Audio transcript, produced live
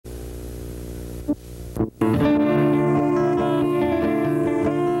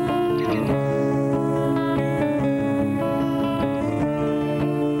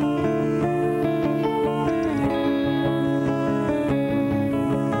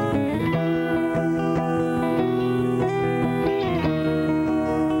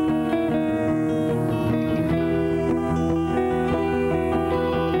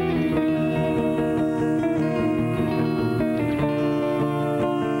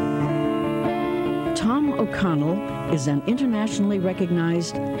Tom O'Connell is an internationally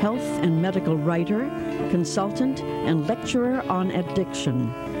recognized health and medical writer, consultant, and lecturer on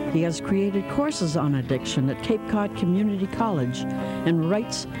addiction. He has created courses on addiction at Cape Cod Community College and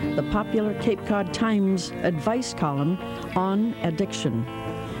writes the popular Cape Cod Times advice column on addiction.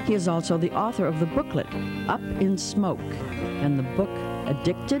 He is also the author of the booklet, Up in Smoke, and the book,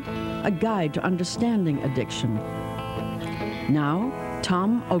 Addicted, A Guide to Understanding Addiction. Now,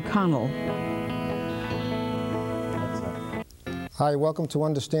 Tom O'Connell. Hi, welcome to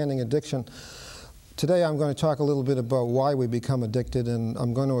Understanding Addiction. Today I'm going to talk a little bit about why we become addicted, and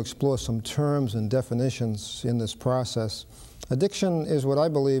I'm going to explore some terms and definitions in this process. Addiction is what I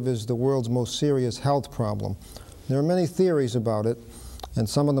believe is the world's most serious health problem. There are many theories about it, and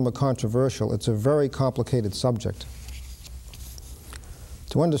some of them are controversial. It's a very complicated subject.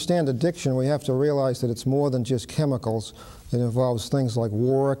 To understand addiction, we have to realize that it's more than just chemicals. It involves things like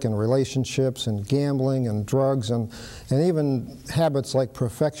work and relationships and gambling and drugs and even habits like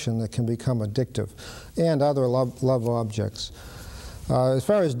perfection that can become addictive, and other love objects. As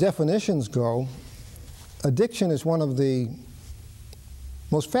far as definitions go, addiction is one of the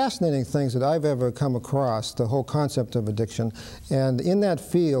most fascinating things that I've ever come across, the whole concept of addiction. And in that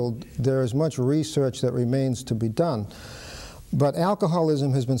field, there is much research that remains to be done. But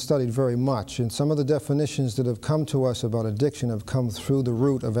alcoholism has been studied very much, and some of the definitions that have come to us about addiction have come through the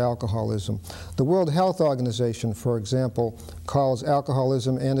root of alcoholism. The World Health Organization, for example, calls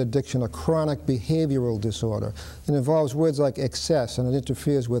alcoholism and addiction a chronic behavioral disorder. It involves words like excess, and it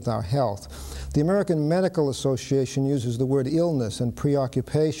interferes with our health. The American Medical Association uses the word illness and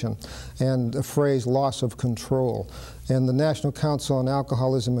preoccupation and the phrase loss of control. And the National Council on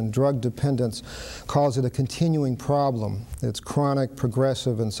Alcoholism and Drug Dependence calls it a continuing problem. It's chronic,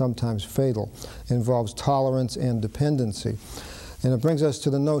 progressive, and sometimes fatal. It involves tolerance and dependency. And it brings us to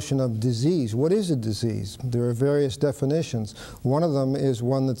the notion of disease. What is a disease? There are various definitions. One of them is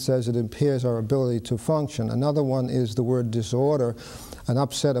one that says it impairs our ability to function. Another one is the word disorder, an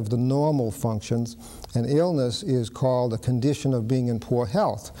upset of the normal functions. And illness is called a condition of being in poor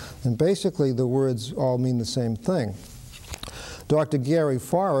health. And basically the words all mean the same thing. Dr. Gary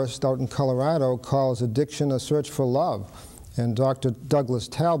Forrest out in Colorado calls addiction a search for love. And Dr. Douglas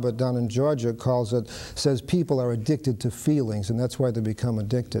Talbot down in Georgia says people are addicted to feelings, and that's why they become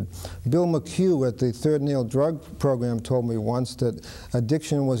addicted. Bill McHugh at the Third Nail Drug Program told me once that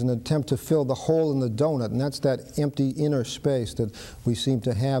addiction was an attempt to fill the hole in the donut, and that's that empty inner space that we seem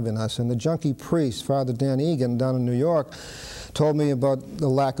to have in us. And the junkie priest, Father Dan Egan down in New York, told me about the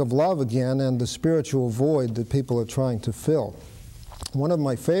lack of love again and the spiritual void that people are trying to fill. One of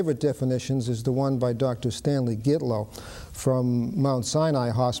my favorite definitions is the one by Dr. Stanley Gitlow from Mount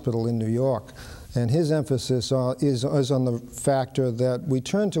Sinai Hospital in New York. And his emphasis is on the factor that we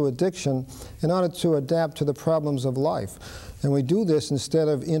turn to addiction in order to adapt to the problems of life. And we do this instead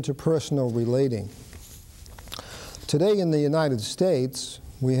of interpersonal relating. Today in the United States,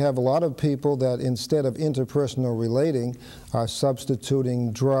 we have a lot of people that instead of interpersonal relating are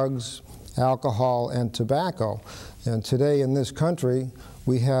substituting drugs, alcohol, and tobacco. And today in this country,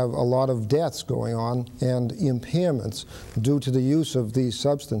 we have a lot of deaths going on and impairments due to the use of these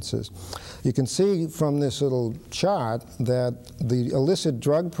substances. You can see from this little chart that the illicit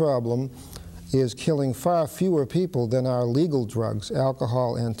drug problem is killing far fewer people than our legal drugs,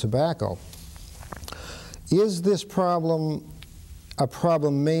 alcohol and tobacco. Is this problem a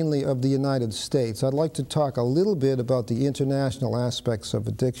problem mainly of the United States? I'd like to talk a little bit about the international aspects of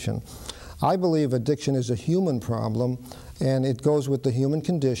addiction. I believe addiction is a human problem, and it goes with the human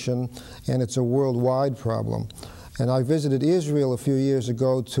condition, and it's a worldwide problem. And I visited Israel a few years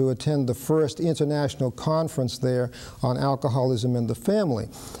ago to attend the first international conference there on alcoholism and the family.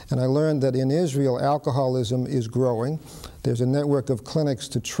 And I learned that in Israel, alcoholism is growing. There's a network of clinics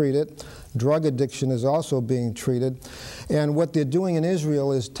to treat it. Drug addiction is also being treated. And what they're doing in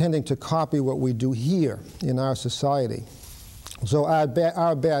Israel is tending to copy what we do here in our society. So our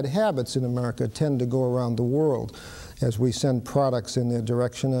bad habits in America tend to go around the world as we send products in their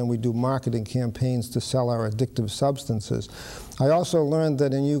direction and we do marketing campaigns to sell our addictive substances. I also learned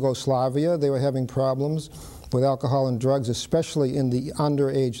that in Yugoslavia they were having problems, with alcohol and drugs, especially in the under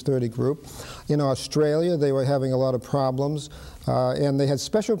age 30 group. In Australia, they were having a lot of problems, and they had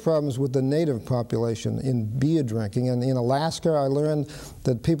special problems with the native population in beer drinking. And in Alaska, I learned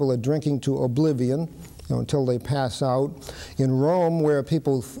that people are drinking to oblivion, until they pass out. In Rome, where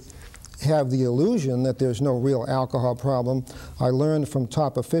people have the illusion that there's no real alcohol problem, I learned from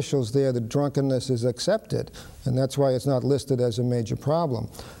top officials there that drunkenness is accepted, and that's why it's not listed as a major problem.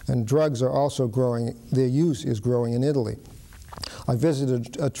 And drugs are also growing, their use is growing in Italy. I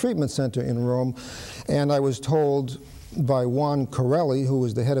visited a treatment center in Rome, and I was told by Juan Corelli, who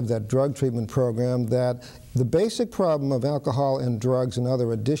was the head of that drug treatment program, that the basic problem of alcohol and drugs and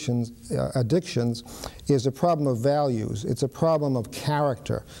other addictions is a problem of values. It's a problem of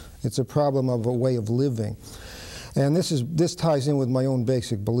character. It's a problem of a way of living. And this ties in with my own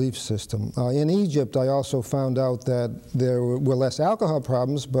basic belief system. In Egypt, I also found out that there were less alcohol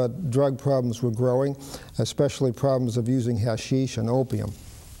problems, but drug problems were growing, especially problems of using hashish and opium.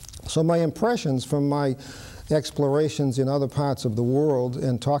 So my impressions from my explorations in other parts of the world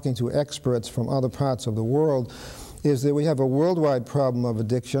and talking to experts from other parts of the world is that we have a worldwide problem of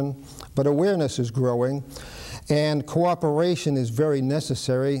addiction, but awareness is growing, and cooperation is very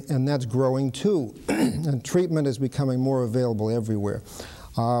necessary, and that's growing too. And treatment is becoming more available everywhere.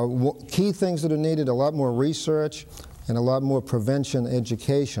 Key things that are needed: a lot more research and a lot more prevention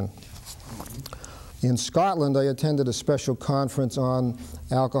education. In Scotland, I attended a special conference on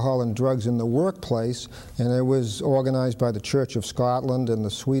alcohol and drugs in the workplace, and it was organized by the Church of Scotland and the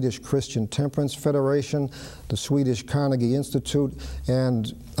Swedish Christian Temperance Federation, the Swedish Carnegie Institute,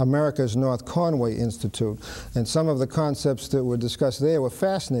 and America's North Conway Institute. And some of the concepts that were discussed there were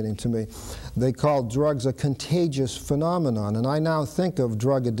fascinating to me. They called drugs a contagious phenomenon, and I now think of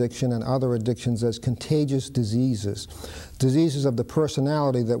drug addiction and other addictions as contagious diseases, diseases of the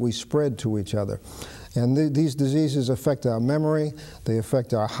personality that we spread to each other. And these diseases affect our memory, they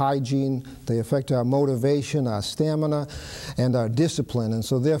affect our hygiene, they affect our motivation, our stamina, and our discipline, and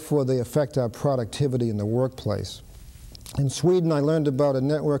so therefore they affect our productivity in the workplace. In Sweden, I learned about a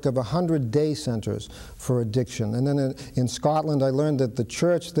network of 100 day centers for addiction. And then in Scotland, I learned that the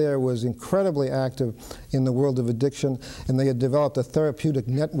church there was incredibly active in the world of addiction, and they had developed a therapeutic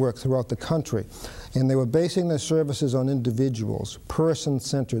network throughout the country. And they were basing their services on individuals,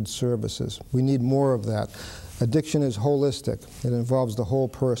 person-centered services. We need more of that. Addiction is holistic. It involves the whole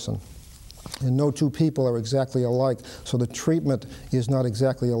person. And no two people are exactly alike, so the treatment is not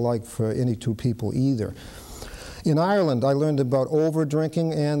exactly alike for any two people either. In Ireland, I learned about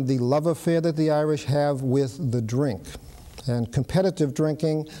over-drinking and the love affair that the Irish have with the drink, and competitive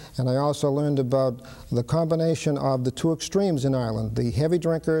drinking, and I also learned about the combination of the two extremes in Ireland, the heavy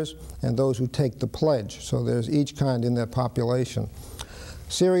drinkers and those who take the pledge. So there's each kind in that population.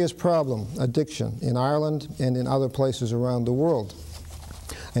 Serious problem, addiction, in Ireland and in other places around the world.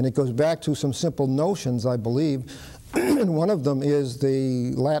 And it goes back to some simple notions, I believe, and one of them is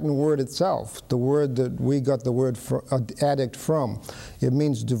the Latin word itself, the word that we got the word for, addict from. It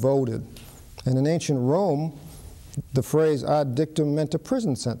means devoted. And in ancient Rome, the phrase ad dictum meant a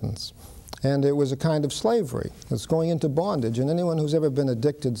prison sentence. And it was a kind of slavery. It's going into bondage. And anyone who's ever been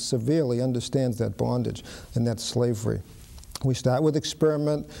addicted severely understands that bondage and that slavery. We start with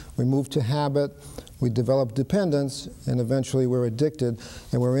experiment, we move to habit, we develop dependence, and eventually we're addicted,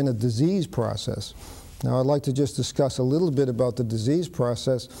 and we're in a disease process. Now, I'd like to just discuss a little bit about the disease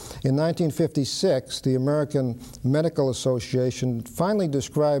process. In 1956, the American Medical Association finally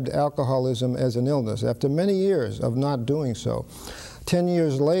described alcoholism as an illness, after many years of not doing so. 10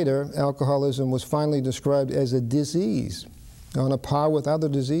 years later, alcoholism was finally described as a disease, on a par with other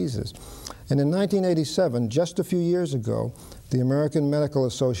diseases. And in 1987, just a few years ago, the American Medical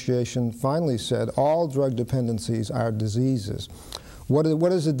Association finally said all drug dependencies are diseases. What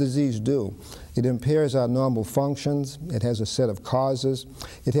does a disease do? It impairs our normal functions. It has a set of causes.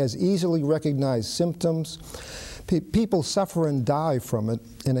 It has easily recognized symptoms. People suffer and die from it,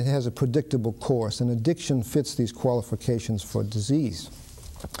 and it has a predictable course. And addiction fits these qualifications for disease.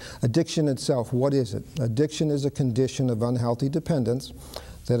 Addiction itself, what is it? Addiction is a condition of unhealthy dependence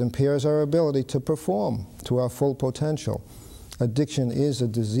that impairs our ability to perform to our full potential. Addiction is a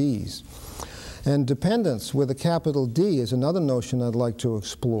disease. And dependence with a capital D is another notion I'd like to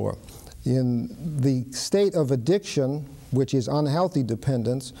explore. In the state of addiction, which is unhealthy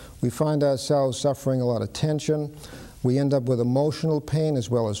dependence, we find ourselves suffering a lot of tension. We end up with emotional pain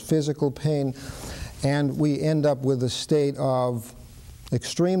as well as physical pain. And we end up with a state of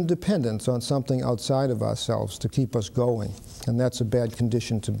extreme dependence on something outside of ourselves to keep us going. And that's a bad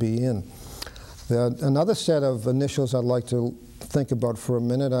condition to be in. Another set of initials I'd like to think about for a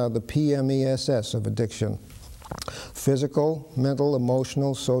minute are the PMESS of addiction. Physical, mental,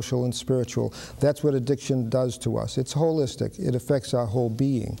 emotional, social, and spiritual. That's what addiction does to us. It's holistic. It affects our whole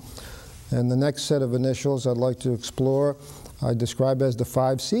being. And the next set of initials I'd like to explore, I describe as the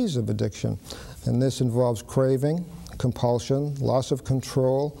 5 C's of addiction. And this involves craving, compulsion, loss of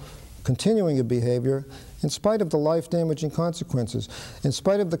control, continuing a behavior, in spite of the life-damaging consequences, in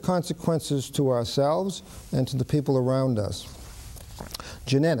spite of the consequences to ourselves and to the people around us.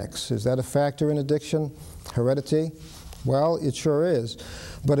 Genetics, is that a factor in addiction? Heredity? Well, it sure is,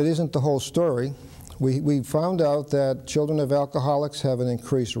 but it isn't the whole story. We found out that children of alcoholics have an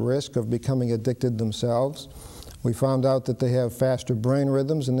increased risk of becoming addicted themselves. We found out that they have faster brain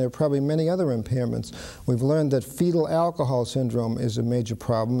rhythms, and there are probably many other impairments. We've learned that fetal alcohol syndrome is a major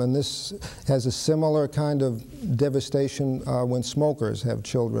problem, and this has a similar kind of devastation when smokers have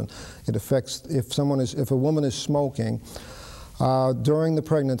children. It affects, if a woman is smoking during the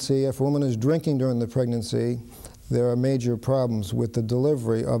pregnancy, if a woman is drinking during the pregnancy, there are major problems with the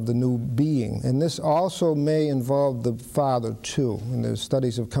delivery of the new being. And this also may involve the father, too. And there's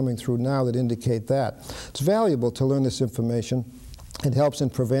studies are coming through now that indicate that. It's valuable to learn this information. It helps in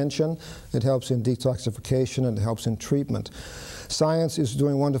prevention, it helps in detoxification, and it helps in treatment. Science is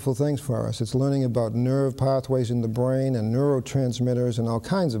doing wonderful things for us. It's learning about nerve pathways in the brain and neurotransmitters and all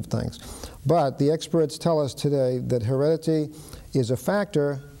kinds of things. But the experts tell us today that heredity is a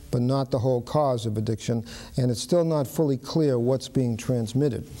factor, but not the whole cause of addiction, and it's still not fully clear what's being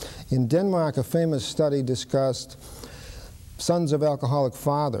transmitted. In Denmark, a famous study discussed sons of alcoholic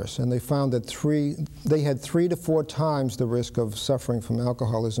fathers, and they found that they had 3 to 4 times the risk of suffering from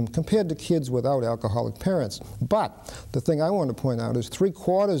alcoholism compared to kids without alcoholic parents. But the thing I want to point out is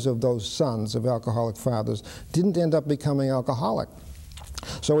 3/4 of those sons of alcoholic fathers didn't end up becoming alcoholic.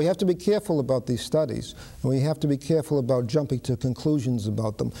 So we have to be careful about these studies, and we have to be careful about jumping to conclusions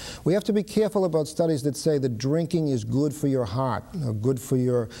about them. We have to be careful about studies that say that drinking is good for your heart, or good for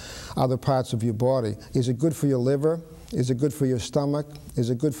your other parts of your body. Is it good for your liver? Is it good for your stomach?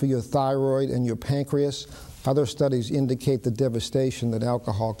 Is it good for your thyroid and your pancreas? Other studies indicate the devastation that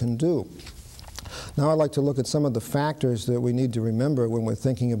alcohol can do. Now I'd like to look at some of the factors that we need to remember when we're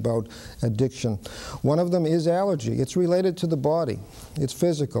thinking about addiction. One of them is allergy. It's related to the body. It's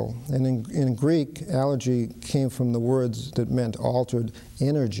physical. And in Greek, allergy came from the words that meant altered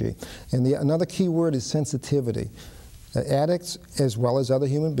energy. And another key word is sensitivity. Addicts, as well as other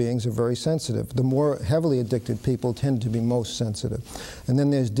human beings, are very sensitive. The more heavily addicted people tend to be most sensitive. And then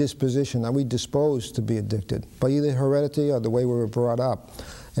there's disposition. Are we disposed to be addicted by either heredity or the way we were brought up?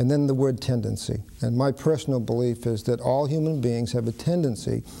 And then the word tendency. And my personal belief is that all human beings have a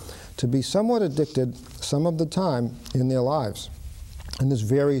tendency to be somewhat addicted some of the time in their lives. And this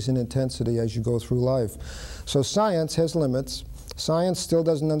varies in intensity as you go through life. So science has limits. Science still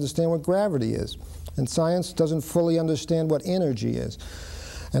doesn't understand what gravity is. And science doesn't fully understand what energy is.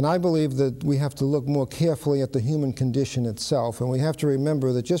 And I believe that we have to look more carefully at the human condition itself, and we have to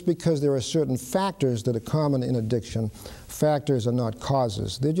remember that just because there are certain factors that are common in addiction, factors are not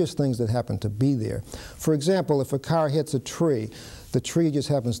causes. They're just things that happen to be there. For example, if a car hits a tree, the tree just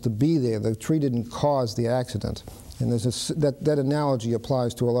happens to be there. The tree didn't cause the accident. And that analogy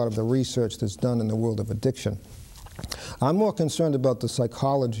applies to a lot of the research that's done in the world of addiction. I'm more concerned about the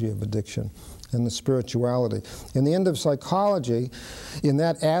psychology of addiction and the spirituality. In the end of psychology, in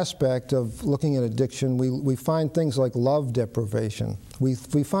that aspect of looking at addiction, we find things like love deprivation. We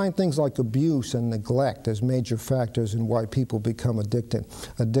find things like abuse and neglect as major factors in why people become addicted.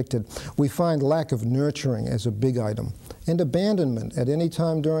 We find lack of nurturing as a big item. And abandonment at any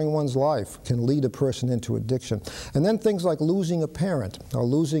time during one's life can lead a person into addiction. And then things like losing a parent or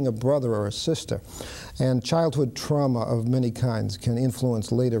losing a brother or a sister. And childhood trauma of many kinds can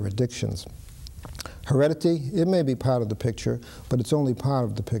influence later addictions. Heredity, it may be part of the picture, but it's only part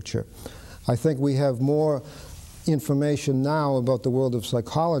of the picture. I think we have more information now about the world of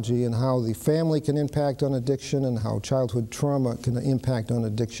psychology and how the family can impact on addiction and how childhood trauma can impact on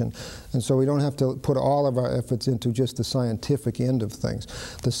addiction. And so we don't have to put all of our efforts into just the scientific end of things.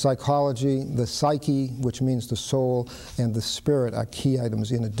 The psychology, the psyche, which means the soul, and the spirit are key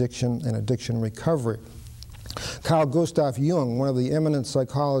items in addiction and addiction recovery. Carl Gustav Jung, one of the eminent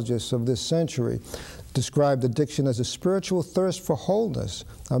psychologists of this century, described addiction as a spiritual thirst for wholeness,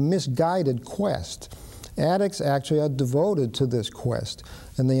 a misguided quest. Addicts actually are devoted to this quest,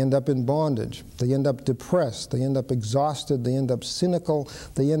 and they end up in bondage. They end up depressed. They end up exhausted. They end up cynical.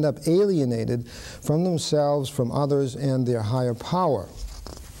 They end up alienated from themselves, from others, and their higher power.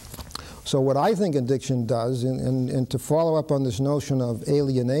 So what I think addiction does, and to follow up on this notion of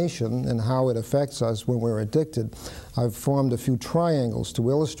alienation and how it affects us when we're addicted, I've formed a few triangles to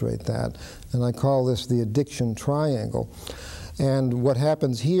illustrate that, and I call this the addiction triangle. And what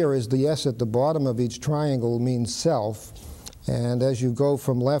happens here is the S at the bottom of each triangle means self, and as you go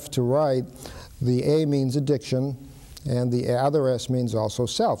from left to right, the A means addiction, and the other S means also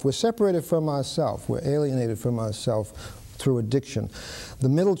self. We're separated from ourself. We're alienated from ourself through addiction. The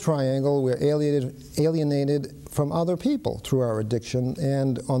middle triangle, we're alienated from other people through our addiction,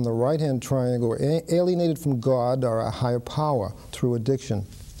 and on the right-hand triangle, we're alienated from God or a higher power through addiction.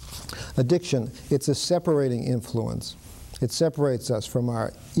 Addiction, it's a separating influence. It separates us from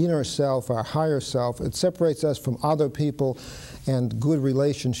our inner self, our higher self. It separates us from other people and good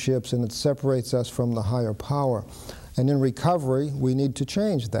relationships, and it separates us from the higher power. And in recovery, we need to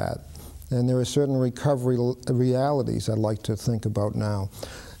change that. And there are certain recovery realities I'd like to think about now.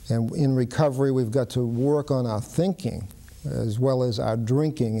 And in recovery, we've got to work on our thinking, as well as our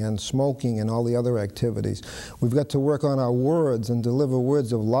drinking and smoking and all the other activities. We've got to work on our words and deliver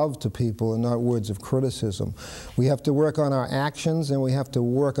words of love to people and not words of criticism. We have to work on our actions, and we have to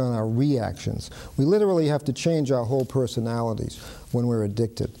work on our reactions. We literally have to change our whole personalities when we're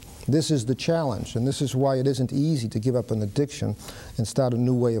addicted. This is the challenge, and this is why it isn't easy to give up an addiction and start a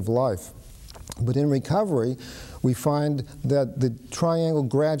new way of life. But in recovery, we find that the triangle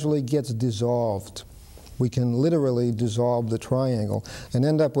gradually gets dissolved. We can literally dissolve the triangle and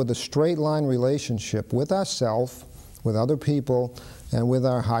end up with a straight line relationship with ourselves, with other people, and with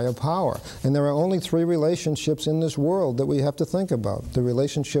our higher power. And there are only three relationships in this world that we have to think about: the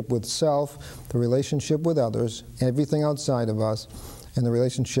relationship with self, the relationship with others, everything outside of us, and the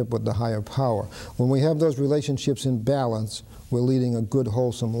relationship with the higher power. When we have those relationships in balance, we're leading a good,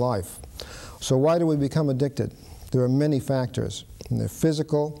 wholesome life. So why do we become addicted? There are many factors. And they're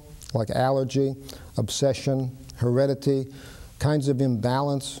physical, like allergy, obsession, heredity, kinds of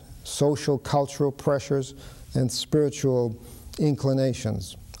imbalance, social, cultural pressures, and spiritual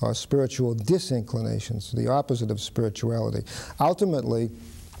inclinations, or spiritual disinclinations, the opposite of spirituality. Ultimately,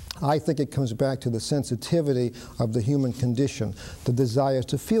 I think it comes back to the sensitivity of the human condition, the desire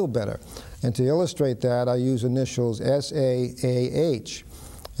to feel better. And to illustrate that, I use initials SAAH.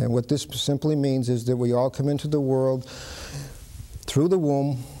 And what this simply means is that we all come into the world through the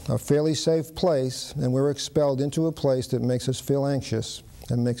womb, a fairly safe place, and we're expelled into a place that makes us feel anxious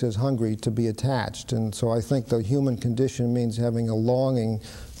and makes us hungry to be attached. And so I think the human condition means having a longing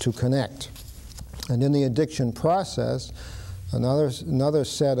to connect. And in the addiction process, another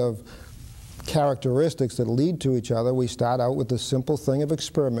set of characteristics that lead to each other, we start out with the simple thing of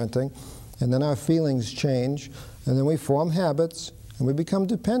experimenting, and then our feelings change, and then we form habits, and we become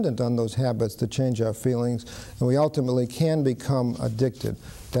dependent on those habits to change our feelings, and we ultimately can become addicted.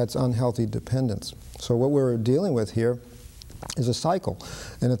 That's unhealthy dependence. So what we're dealing with here is a cycle,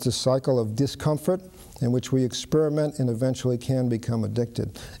 and it's a cycle of discomfort in which we experiment and eventually can become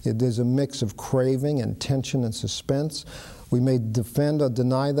addicted. There's a mix of craving and tension and suspense. We may defend or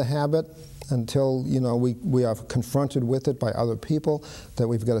deny the habit until, you know, we are confronted with it by other people, that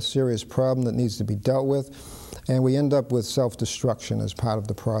we've got a serious problem that needs to be dealt with. And we end up with self-destruction as part of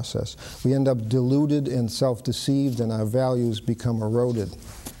the process. We end up deluded and self-deceived, and our values become eroded.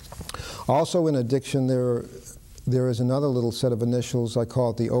 Also in addiction, there is another little set of initials, I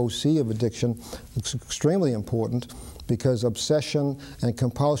call it the OC of addiction. It's extremely important because obsession and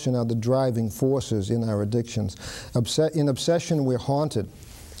compulsion are the driving forces in our addictions. In obsession, we're haunted,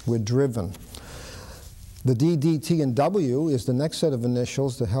 we're driven. The D, D, T, and W is the next set of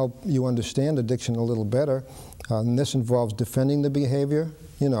initials to help you understand addiction a little better. And this involves defending the behavior.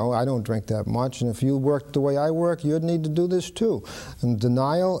 You know, I don't drink that much, and if you work the way I work, you'd need to do this too. And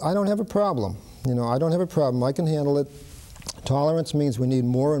denial, I don't have a problem. You know, I don't have a problem, I can handle it. Tolerance means we need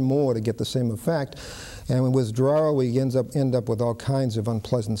more and more to get the same effect. And with withdrawal, we end up with all kinds of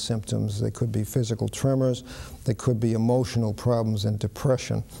unpleasant symptoms. They could be physical tremors, they could be emotional problems and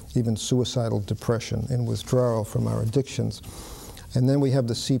depression, even suicidal depression in withdrawal from our addictions. And then we have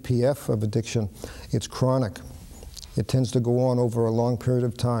the CPF of addiction. It's chronic. It tends to go on over a long period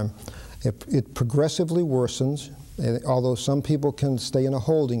of time. It progressively worsens, although some people can stay in a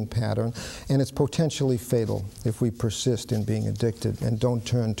holding pattern, and it's potentially fatal if we persist in being addicted and don't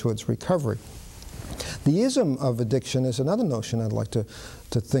turn towards recovery. The ism of addiction is another notion I'd like to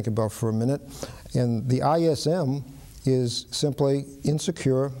think about for a minute, and the ISM is simply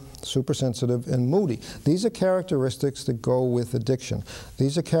insecure, supersensitive, and moody. These are characteristics that go with addiction.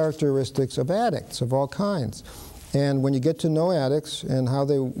 These are characteristics of addicts of all kinds. And when you get to know addicts and how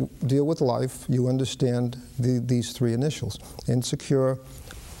they deal with life, you understand these three initials: insecure,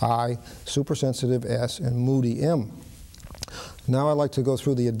 I, supersensitive S, and moody M. Now I'd like to go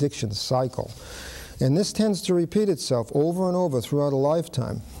through the addiction cycle. And this tends to repeat itself over and over throughout a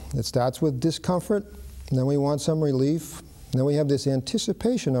lifetime. It starts with discomfort, then we want some relief, then we have this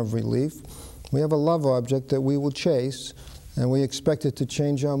anticipation of relief. We have a love object that we will chase, and we expect it to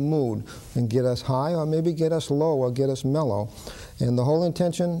change our mood and get us high, or maybe get us low, or get us mellow. And the whole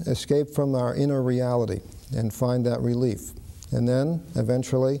intention, escape from our inner reality and find that relief. And then,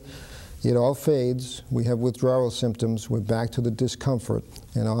 eventually, it all fades, we have withdrawal symptoms, we're back to the discomfort,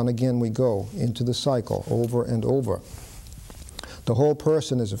 and on again we go into the cycle over and over. The whole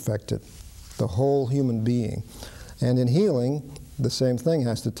person is affected, the whole human being. And in healing, the same thing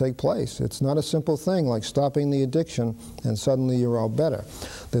has to take place. It's not a simple thing like stopping the addiction and suddenly you're all better.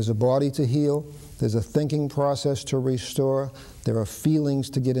 There's a body to heal, there's a thinking process to restore, there are feelings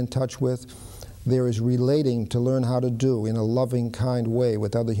to get in touch with, there is relating to learn how to do in a loving, kind way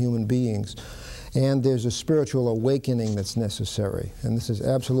with other human beings, and there's a spiritual awakening that's necessary, and this is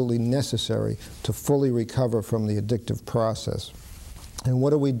absolutely necessary to fully recover from the addictive process. And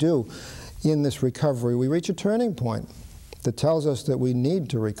what do we do in this recovery? We reach a turning point that tells us that we need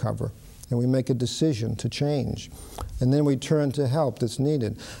to recover, and we make a decision to change. And then we turn to help that's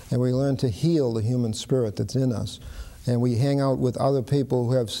needed, and we learn to heal the human spirit that's in us. And we hang out with other people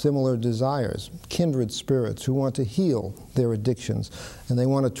who have similar desires, kindred spirits who want to heal their addictions, and they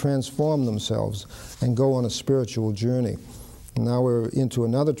want to transform themselves and go on a spiritual journey. And now we're into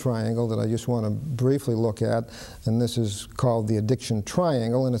another triangle that I just want to briefly look at, and this is called the addiction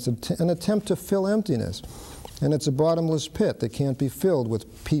triangle, and it's an attempt to fill emptiness. And it's a bottomless pit that can't be filled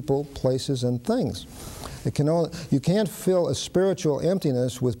with people, places, and things. You can't fill a spiritual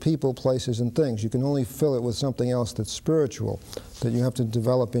emptiness with people, places, and things. You can only fill it with something else that's spiritual, that you have to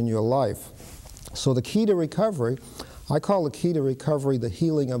develop in your life. So the key to recovery, I call the key to recovery the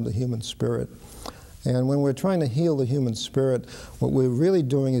healing of the human spirit. And when we're trying to heal the human spirit, what we're really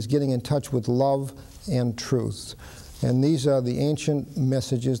doing is getting in touch with love and truth. And these are the ancient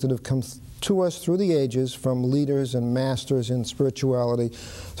messages that have come to us through the ages from leaders and masters in spirituality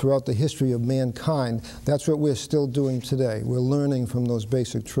throughout the history of mankind. That's what we're still doing today. We're learning from those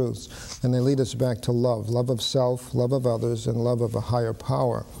basic truths, and they lead us back to love, love of self, love of others, and love of a higher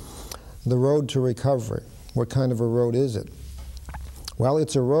power. The road to recovery, what kind of a road is it? Well,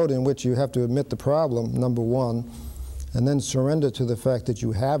 it's a road in which you have to admit the problem, number one, and then surrender to the fact that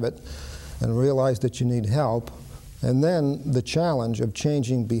you have it and realize that you need help. And then the challenge of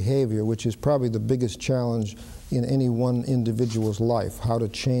changing behavior, which is probably the biggest challenge in any one individual's life, how to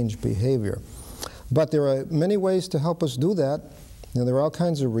change behavior. But there are many ways to help us do that. You know, there are all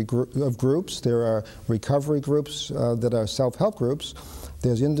kinds of groups. There are recovery groups that are self-help groups.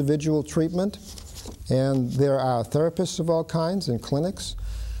 There's individual treatment. And there are therapists of all kinds and clinics.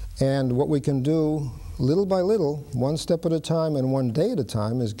 And what we can do little by little, one step at a time and one day at a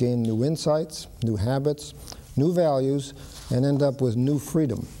time, is gain new insights, new habits, new values, and end up with new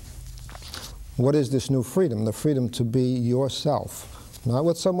freedom. What is this new freedom? The freedom to be yourself, not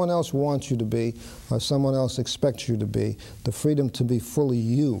what someone else wants you to be or someone else expects you to be. The freedom to be fully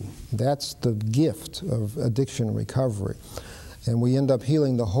you. That's the gift of addiction recovery. And we end up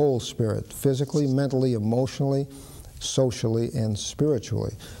healing the whole spirit, physically, mentally, emotionally, socially, and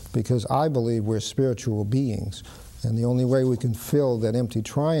spiritually, because I believe we're spiritual beings, and the only way we can fill that empty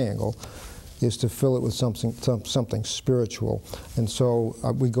triangle is to fill it with something spiritual. And so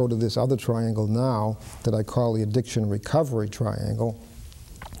we go to this other triangle now that I call the addiction recovery triangle.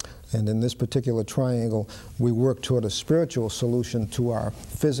 And in this particular triangle, we work toward a spiritual solution to our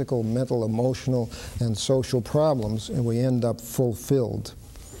physical, mental, emotional, and social problems, and we end up fulfilled.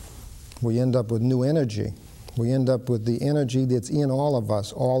 We end up with new energy. We end up with the energy that's in all of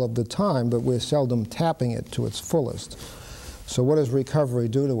us all of the time, but we're seldom tapping it to its fullest. So what does recovery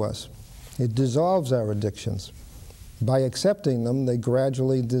do to us? It dissolves our addictions. By accepting them, they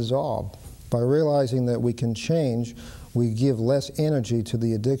gradually dissolve. By realizing that we can change, we give less energy to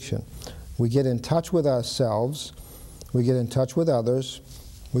the addiction. We get in touch with ourselves, we get in touch with others,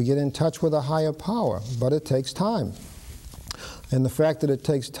 we get in touch with a higher power, but it takes time. And the fact that it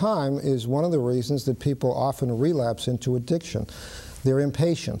takes time is one of the reasons that people often relapse into addiction. They're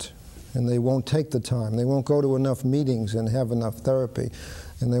impatient, and they won't take the time. They won't go to enough meetings and have enough therapy.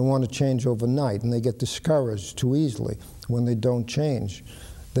 And they want to change overnight, and they get discouraged too easily when they don't change.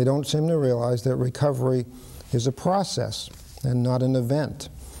 They don't seem to realize that recovery is a process and not an event.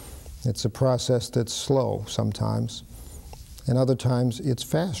 It's a process that's slow sometimes, and other times it's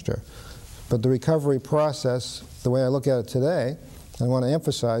faster. But the recovery process, the way I look at it today, I want to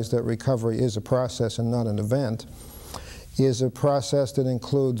emphasize that recovery is a process and not an event, is a process that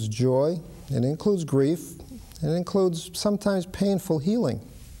includes joy, it includes grief, it includes sometimes painful healing.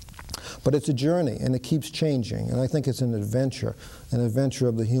 But it's a journey, and it keeps changing. And I think it's an adventure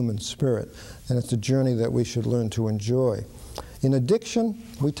of the human spirit. And it's a journey that we should learn to enjoy. In addiction,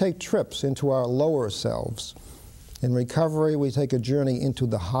 we take trips into our lower selves. In recovery, we take a journey into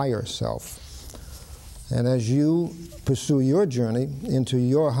the higher self. And as you pursue your journey into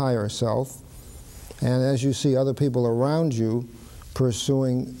your higher self, and as you see other people around you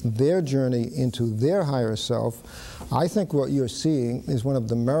pursuing their journey into their higher self, I think what you're seeing is one of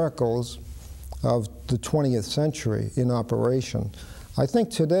the miracles of the 20th century in operation. I think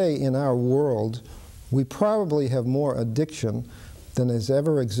today in our world, we probably have more addiction than has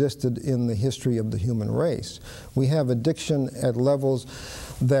ever existed in the history of the human race. We have addiction at levels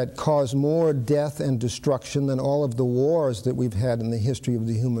that cause more death and destruction than all of the wars that we've had in the history of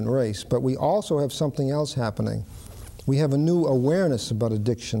the human race. But we also have something else happening. We have a new awareness about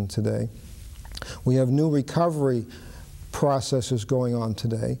addiction today. We have new recovery processes going on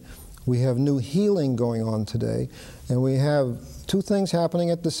today. We have new healing going on today. And we have two things happening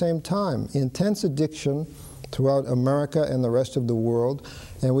at the same time: intense addiction throughout America and the rest of the world,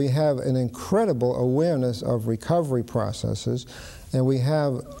 and we have an incredible awareness of recovery processes, and we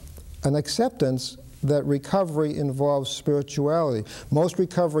have an acceptance that recovery involves spirituality. Most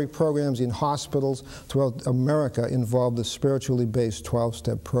recovery programs in hospitals throughout America involve the spiritually based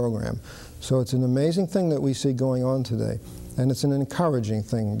 12-step program. So it's an amazing thing that we see going on today, and it's an encouraging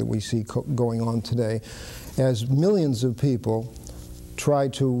thing that we see going on today as millions of people try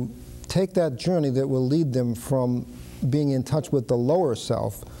to take that journey that will lead them from being in touch with the lower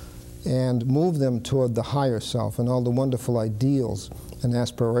self and move them toward the higher self and all the wonderful ideals and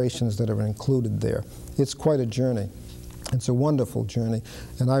aspirations that are included there. It's quite a journey. It's a wonderful journey,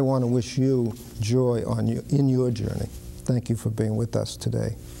 and I want to wish you joy in your journey. Thank you for being with us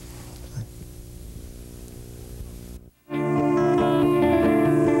today.